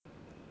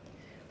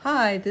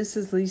Hi, this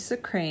is Lisa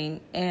Crane,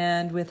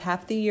 and with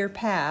half the year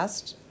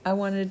past, I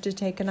wanted to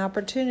take an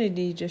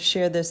opportunity to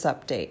share this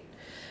update.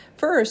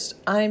 First,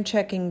 I'm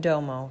checking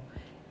Domo.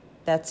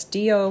 That's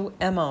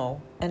DOMO,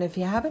 and if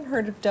you haven't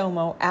heard of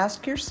Domo,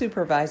 ask your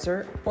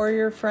supervisor or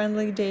your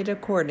friendly data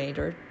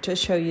coordinator to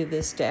show you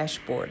this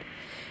dashboard.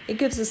 It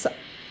gives us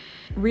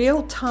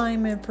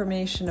real-time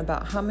information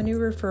about how many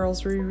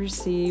referrals we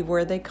receive,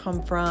 where they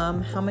come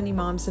from, how many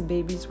moms and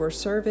babies we're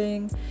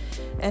serving,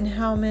 and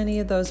how many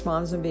of those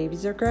moms and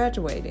babies are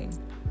graduating.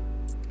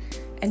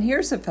 And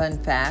here's a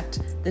fun fact.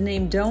 The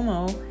name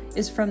Domo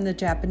is from the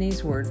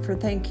Japanese word for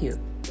thank you.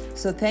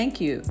 So thank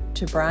you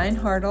to Brian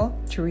Hartle,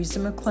 Teresa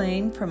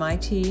McLean from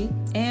IT,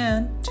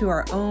 and to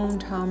our own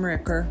Tom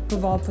Ricker,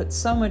 who've all put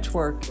so much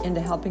work into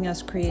helping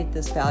us create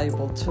this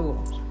valuable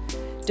tool.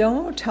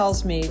 Domo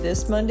tells me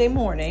this Monday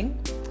morning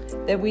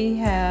that we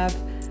have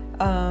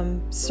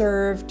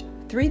served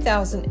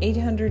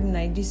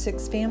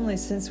 3,896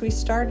 families since we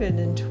started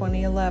in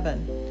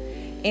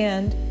 2011,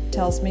 and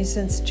tells me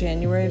since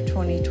January of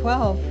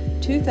 2012,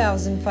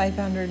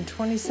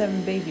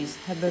 2,527 babies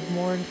have been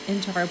born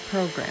into our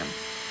program.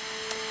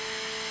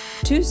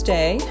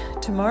 Tuesday,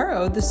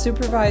 tomorrow, the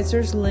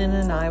supervisors Lynn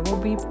and I will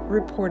be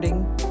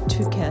reporting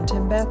to Kent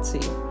and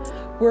Betsy.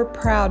 We're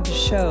proud to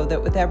show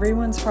that with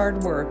everyone's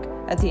hard work,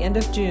 at the end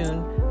of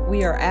June,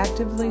 we are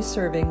actively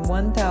serving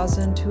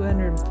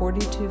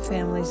 1,242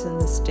 families in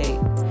the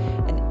state,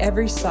 and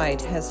every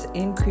site has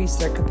increased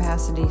their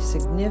capacity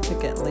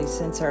significantly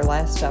since our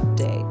last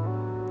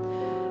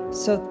update.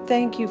 So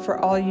thank you for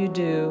all you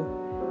do.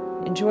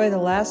 Enjoy the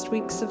last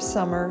weeks of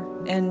summer,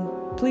 and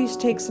please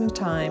take some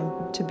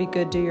time to be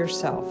good to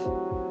yourself.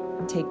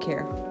 Take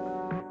care.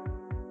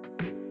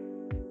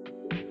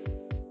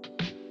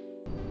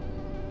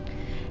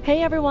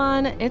 Hey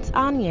everyone, it's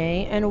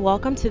Anya, and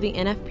welcome to the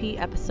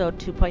NFP episode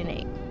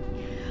 2.8.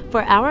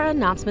 For our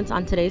announcements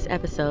on today's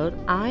episode,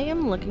 I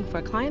am looking for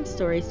client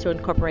stories to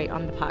incorporate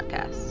on the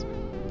podcast.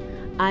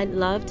 I'd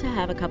love to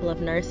have a couple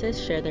of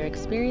nurses share their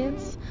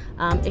experience.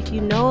 If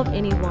you know of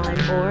anyone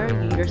or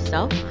you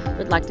yourself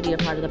would like to be a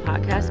part of the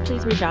podcast,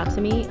 please reach out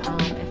to me.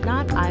 If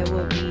not, I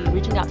will be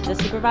reaching out to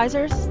the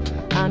supervisors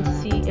to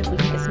see if we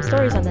can get some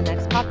stories on the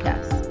next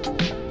podcast.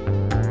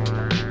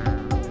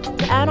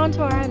 To add on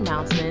to our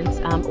announcements,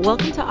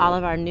 welcome to all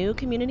of our new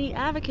community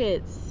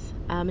advocates.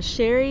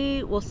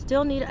 Sherry will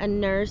still need a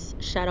nurse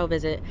shadow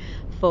visit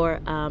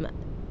for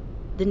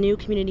the new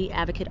community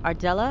advocate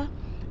Ardella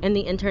and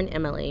the intern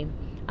Emily.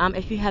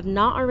 If you have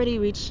not already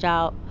reached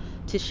out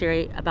to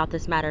Sherry about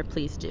this matter,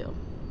 please do.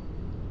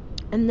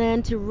 And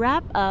then to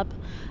wrap up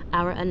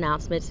our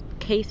announcements,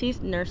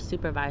 Casey's nurse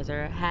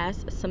supervisor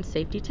has some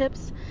safety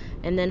tips.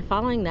 And then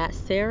following that,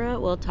 Sarah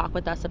will talk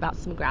with us about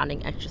some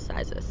grounding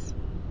exercises.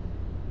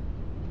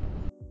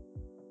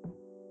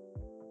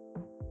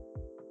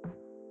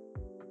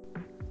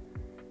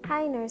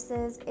 Hi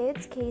nurses,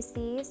 it's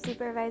Casey,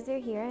 supervisor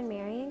here in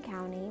Marion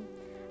County.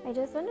 I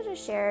just wanted to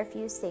share a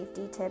few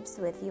safety tips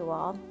with you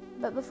all.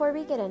 But before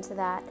we get into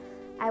that,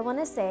 I want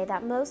to say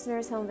that most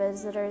nurse home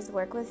visitors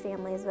work with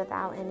families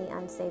without any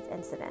unsafe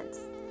incidents.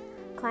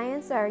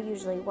 Clients are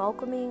usually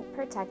welcoming,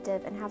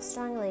 protective, and have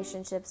strong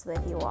relationships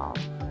with you all.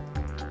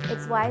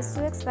 It's wise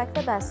to expect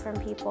the best from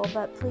people,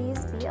 but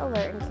please be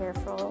alert and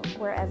careful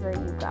wherever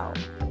you go.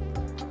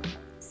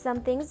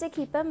 Some things to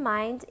keep in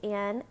mind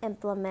and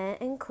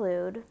implement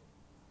include,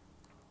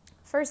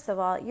 first of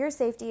all, your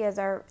safety is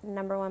our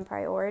number one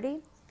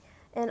priority.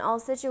 In all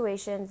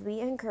situations, we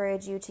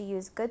encourage you to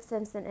use good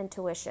sense and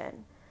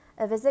intuition.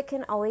 A visit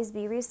can always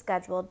be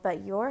rescheduled,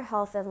 but your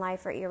health and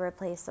life are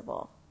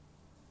irreplaceable.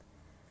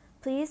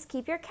 Please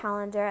keep your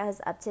calendar as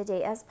up to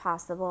date as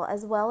possible,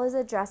 as well as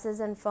addresses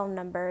and phone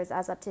numbers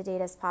as up to date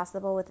as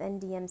possible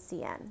within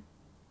DMCN.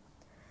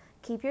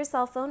 Keep your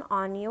cell phone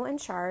on you and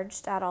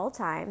charged at all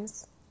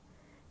times.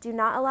 Do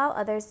not allow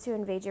others to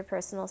invade your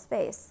personal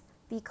space.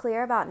 Be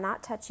clear about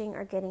not touching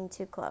or getting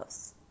too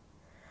close.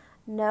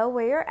 Know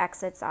where your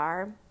exits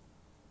are.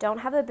 Don't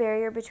have a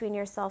barrier between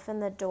yourself and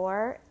the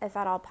door, if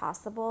at all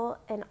possible,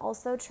 and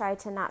also try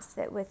to not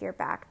sit with your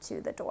back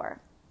to the door.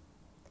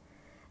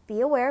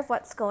 Be aware of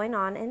what's going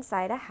on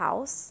inside a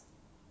house.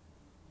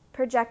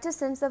 Project a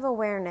sense of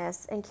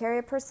awareness and carry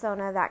a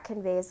persona that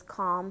conveys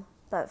calm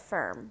but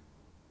firm.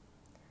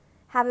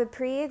 Have a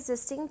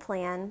pre-existing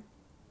plan,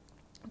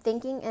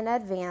 thinking in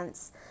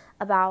advance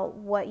about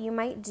what you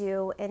might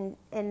do in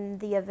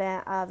the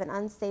event of an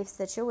unsafe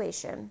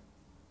situation.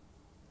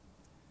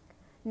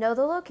 Know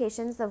the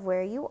locations of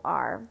where you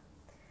are.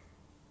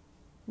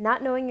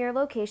 Not knowing your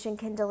location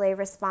can delay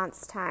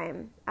response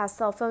time, as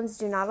cell phones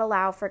do not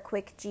allow for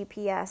quick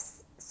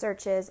GPS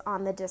searches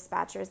on the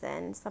dispatcher's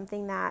end,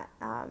 something that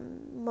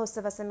most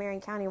of us in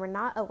Marion County were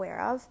not aware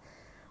of.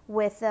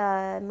 With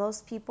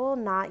most people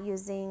not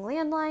using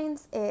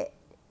landlines,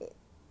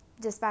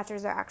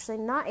 dispatchers are actually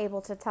not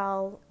able to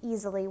tell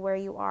easily where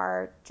you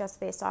are just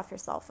based off your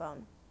cell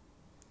phone.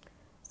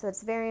 So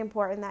it's very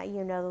important that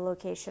you know the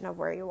location of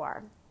where you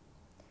are.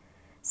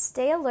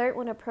 Stay alert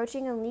when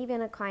approaching and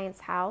leaving a client's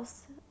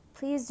house.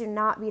 Please do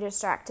not be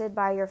distracted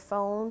by your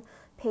phone,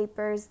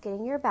 papers,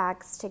 getting your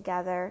bags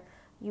together.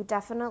 You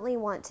definitely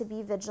want to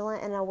be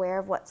vigilant and aware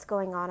of what's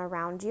going on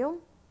around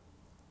you.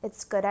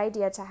 It's a good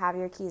idea to have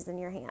your keys in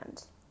your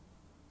hand.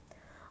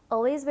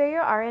 Always wear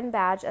your RN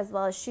badge as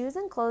well as shoes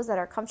and clothes that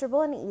are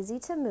comfortable and easy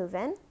to move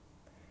in.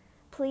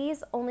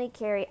 Please only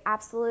carry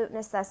absolute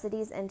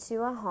necessities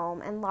into a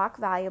home and lock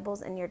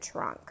valuables in your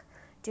trunk.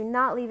 Do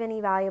not leave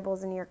any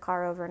valuables in your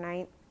car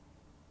overnight.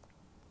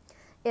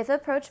 If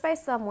approached by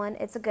someone,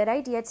 it's a good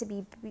idea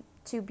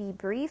to be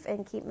brief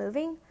and keep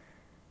moving.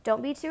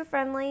 Don't be too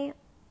friendly,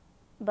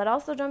 but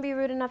also don't be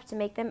rude enough to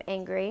make them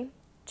angry.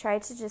 Try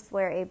to just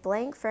wear a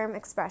blank, firm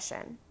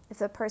expression. If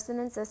the person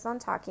insists on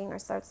talking or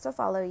starts to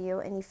follow you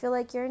and you feel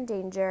like you're in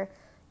danger,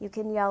 you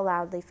can yell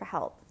loudly for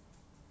help.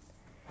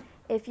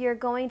 If you're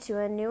going to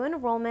a new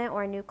enrollment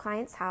or a new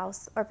client's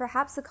house, or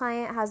perhaps the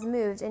client has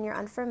moved and you're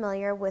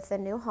unfamiliar with the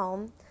new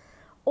home,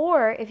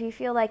 or if you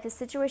feel like the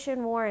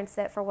situation warrants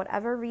it for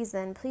whatever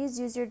reason, please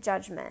use your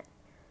judgment.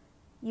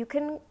 You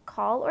can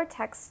call or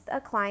text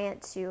a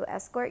client to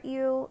escort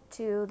you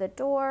to the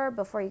door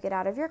before you get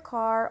out of your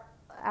car,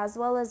 as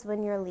well as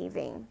when you're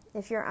leaving,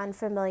 if you're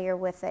unfamiliar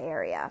with the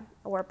area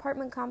or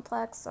apartment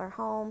complex or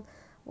home,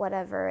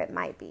 whatever it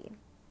might be.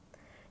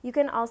 You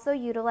can also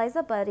utilize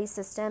a buddy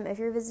system if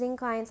you're visiting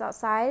clients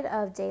outside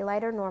of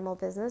daylight or normal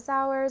business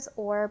hours,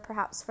 or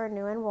perhaps for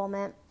new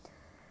enrollment.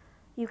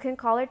 You can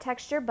call or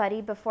text your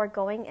buddy before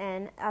going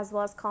in, as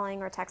well as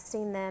calling or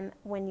texting them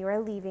when you are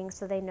leaving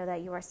so they know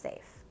that you are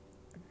safe.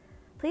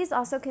 Please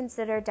also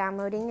consider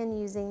downloading and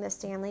using the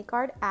Stanley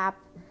Guard app,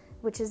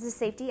 which is the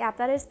safety app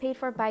that is paid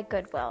for by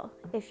Goodwill.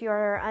 If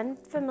you're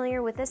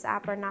unfamiliar with this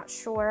app or not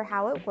sure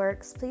how it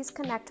works, please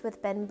connect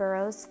with Ben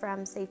Burrows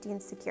from Safety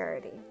and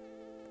Security.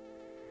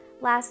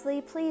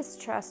 Lastly, please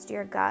trust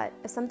your gut.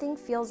 If something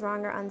feels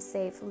wrong or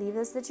unsafe, leave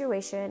the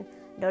situation,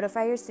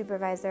 notify your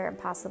supervisor, and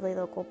possibly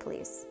local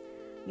police.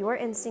 Your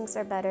instincts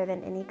are better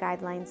than any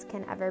guidelines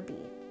can ever be.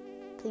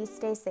 Please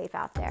stay safe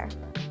out there.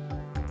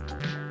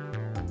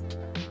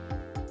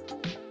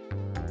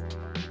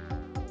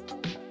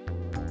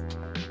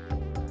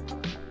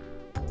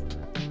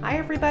 Hi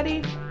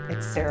everybody,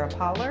 it's Sarah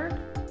Pollard,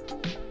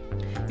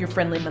 your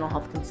friendly mental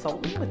health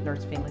consultant with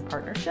Nurse Family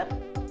Partnership.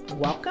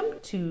 Welcome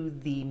to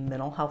the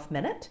Mental Health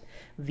Minute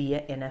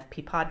via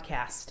NFP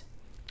Podcast.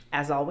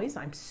 As always,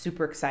 I'm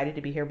super excited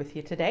to be here with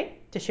you today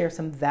to share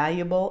some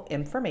valuable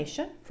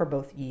information for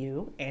both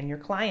you and your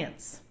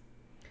clients.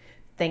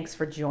 Thanks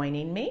for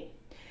joining me.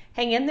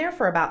 Hang in there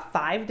for about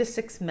 5 to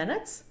 6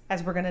 minutes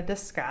as we're going to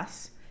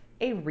discuss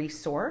a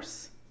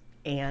resource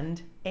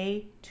and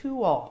a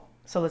tool.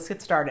 So let's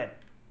get started.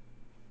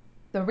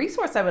 The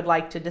resource I would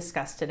like to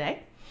discuss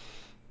today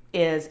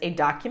is a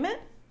document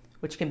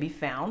which can be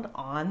found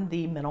on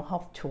the Mental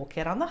Health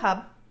Toolkit on the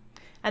Hub,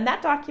 and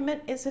that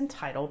document is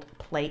entitled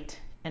Plate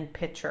and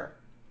Pitcher.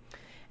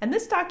 And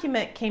this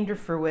document came to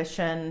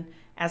fruition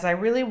as I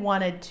really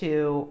wanted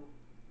to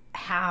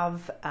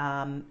have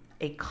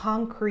a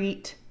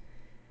concrete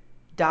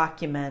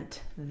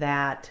document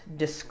that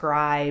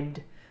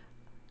described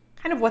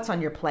kind of what's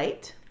on your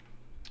plate,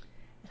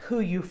 who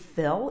you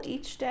fill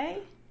each day,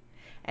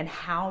 and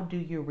how do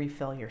you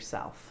refill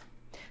yourself.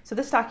 So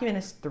this document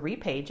is 3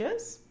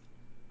 pages.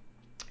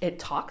 It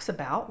talks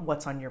about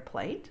what's on your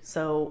plate.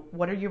 So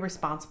what are you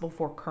responsible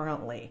for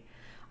currently?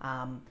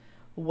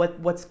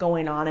 What's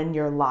going on in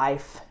your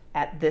life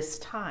at this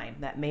time?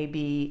 That may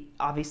be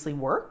obviously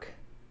work,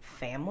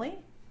 family,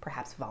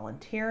 perhaps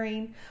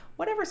volunteering,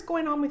 whatever's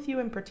going on with you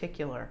in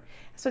particular.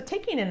 So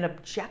taking an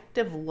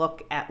objective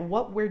look at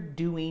what we're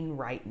doing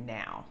right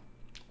now.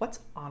 What's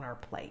on our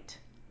plate?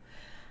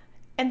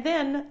 And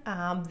then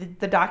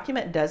the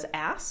document does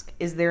ask,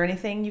 is there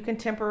anything you can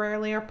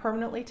temporarily or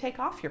permanently take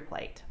off your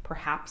plate?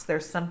 Perhaps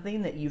there's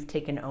something that you've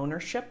taken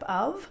ownership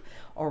of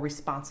or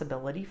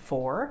responsibility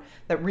for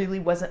that really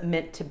wasn't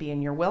meant to be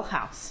in your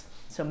wheelhouse.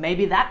 So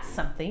maybe that's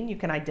something you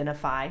can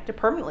identify to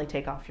permanently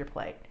take off your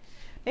plate.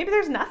 Maybe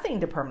there's nothing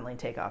to permanently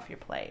take off your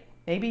plate.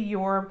 Maybe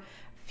you're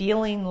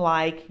feeling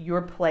like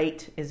your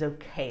plate is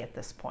okay at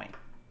this point.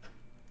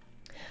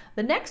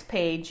 The next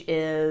page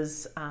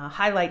is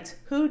highlights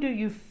who do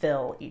you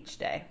fill each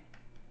day.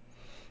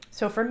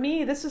 So for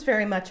me, this is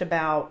very much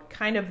about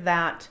kind of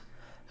that,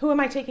 who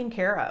am I taking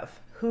care of?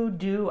 Who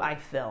do I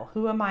fill?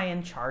 Who am I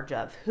in charge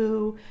of?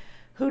 Who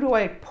do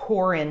I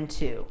pour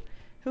into?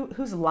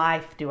 Whose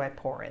life do I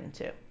pour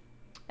into?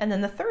 And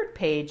then the third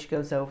page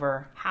goes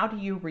over how do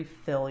you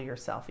refill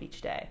yourself each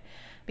day?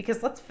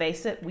 Because let's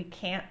face it, we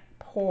can't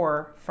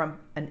pour from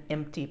an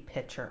empty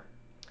pitcher.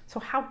 So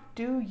how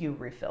do you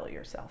refill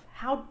yourself?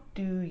 How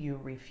do you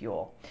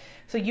refuel?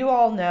 So you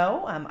all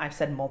know, I've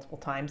said multiple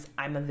times,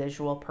 I'm a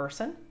visual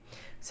person.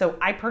 So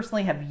I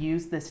personally have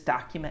used this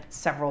document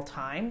several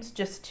times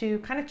just to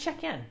kind of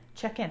check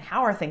in.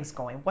 How are things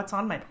going? What's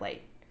on my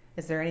plate?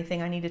 Is there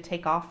anything I need to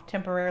take off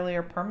temporarily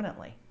or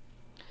permanently?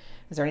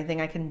 Is there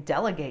anything I can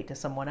delegate to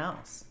someone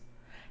else?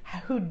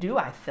 Who do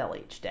I fill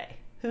each day?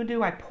 Who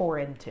do I pour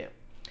into?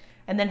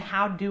 And then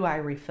how do I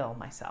refill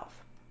myself?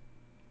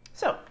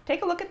 So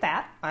take a look at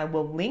that. I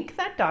will link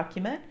that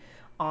document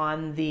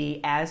on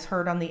the As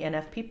Heard on the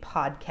NFP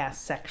podcast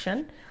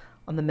section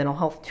on the Mental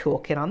Health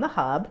Toolkit on the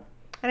Hub.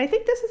 And I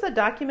think this is a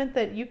document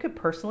that you could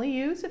personally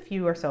use if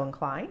you are so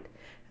inclined.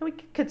 And we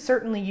could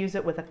certainly use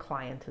it with a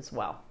client as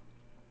well.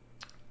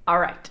 All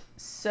right,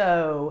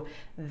 so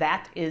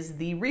that is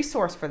the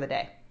resource for the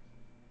day.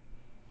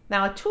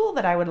 Now, a tool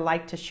that I would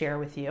like to share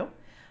with you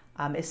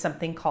is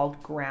something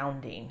called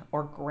grounding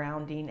or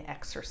grounding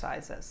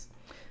exercises.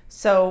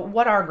 So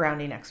what are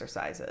grounding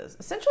exercises?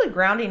 Essentially,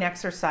 grounding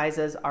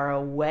exercises are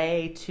a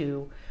way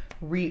to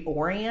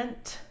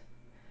reorient,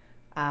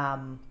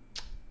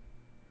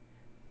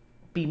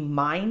 be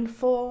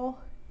mindful,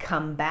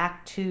 come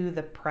back to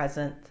the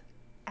present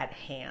at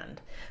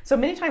hand. So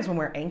many times when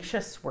we're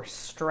anxious, we're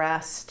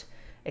stressed,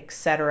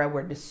 etc.,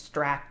 we're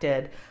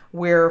distracted,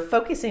 we're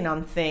focusing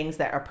on things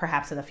that are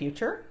perhaps in the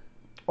future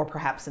or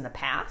perhaps in the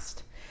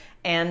past.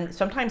 And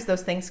sometimes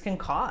those things can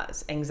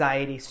cause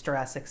anxiety,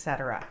 stress,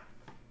 etc.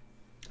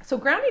 So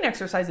grounding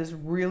exercises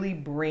really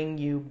bring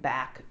you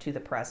back to the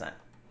present.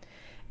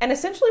 And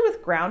essentially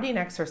with grounding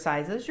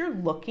exercises, you're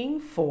looking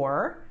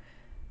for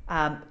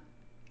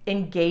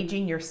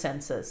engaging your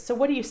senses. So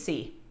what do you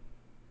see?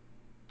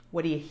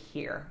 What do you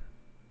hear?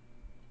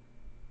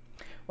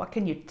 What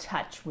can you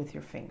touch with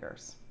your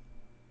fingers?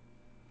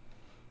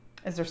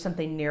 Is there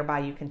something nearby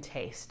you can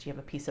taste? Do you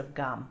have a piece of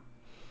gum,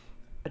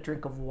 a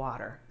drink of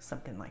water,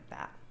 something like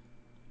that?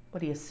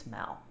 What do you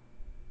smell?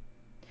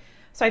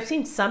 So I've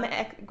seen some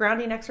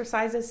grounding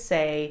exercises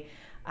say,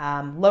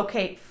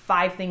 locate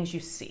 5 things you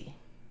see,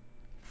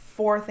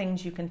 4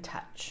 things you can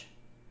touch,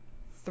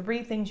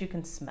 3 things you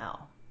can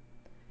smell,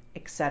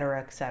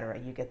 etc., etc.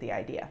 You get the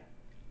idea.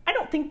 I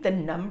don't think the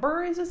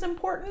number is as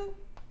important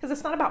because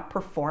it's not about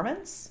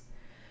performance.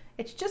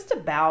 It's just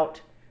about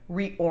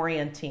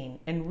reorienting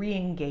and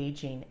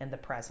re-engaging in the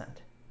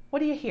present. What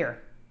do you hear?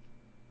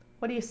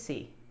 What do you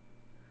see?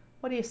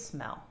 What do you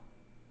smell?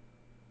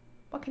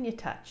 What can you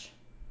touch?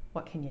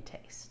 What can you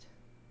taste?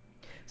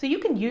 So you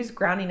can use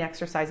grounding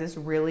exercises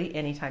really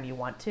anytime you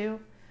want to.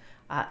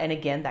 And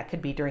again, that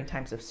could be during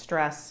times of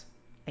stress,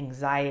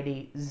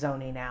 anxiety,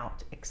 zoning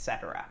out,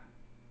 etc.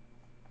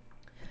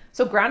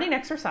 So grounding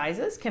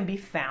exercises can be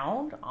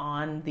found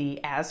on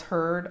the As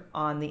Heard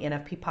on the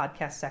NFP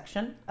podcast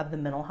section of the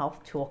Mental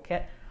Health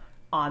Toolkit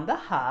on the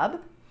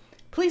Hub.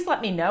 Please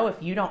let me know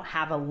if you don't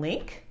have a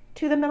link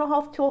to the Mental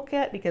Health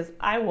Toolkit because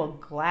I will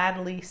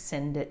gladly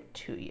send it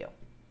to you.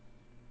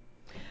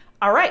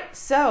 All right,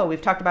 so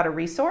we've talked about a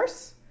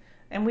resource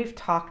and we've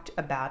talked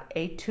about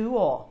a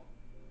tool.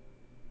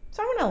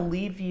 So I want to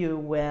leave you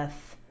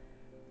with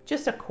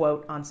just a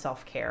quote on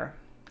self-care.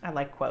 I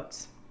like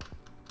quotes.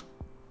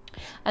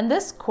 And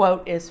this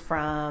quote is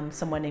from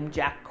someone named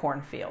Jack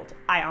Kornfield.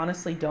 I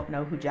honestly don't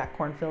know who Jack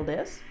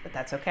Kornfield is, but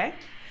that's okay.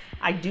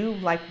 I do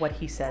like what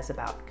he says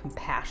about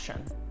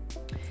compassion.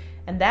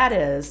 And that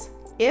is,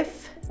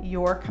 if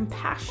your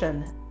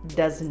compassion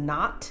does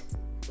not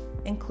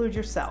include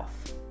yourself,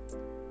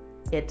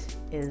 it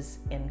is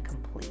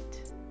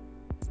incomplete.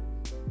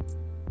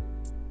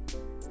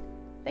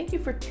 Thank you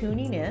for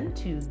tuning in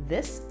to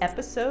this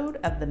episode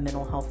of the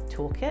Mental Health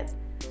Toolkit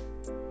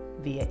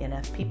via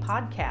NFP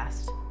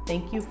Podcast.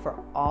 Thank you for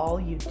all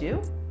you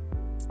do.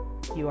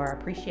 You are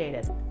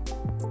appreciated.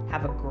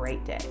 Have a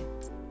great day.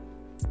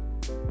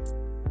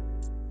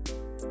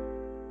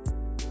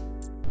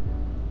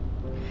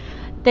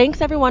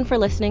 Thanks everyone for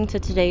listening to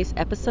today's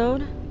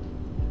episode.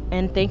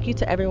 And thank you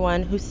to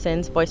everyone who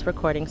sends voice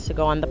recordings to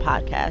go on the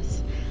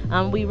podcast.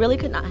 We really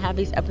could not have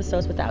these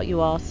episodes without you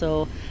all.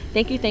 So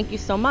thank you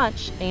so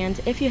much. And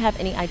if you have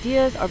any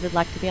ideas or would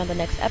like to be on the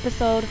next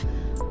episode,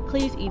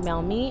 please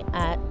email me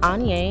at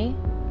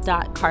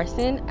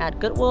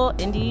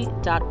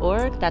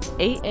anye.carson@goodwillindy.org. That's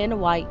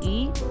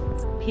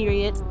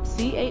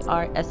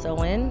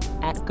ANYE.CARSON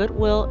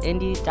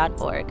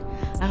 @goodwillindy.org.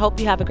 I hope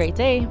you have a great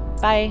day.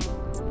 Bye.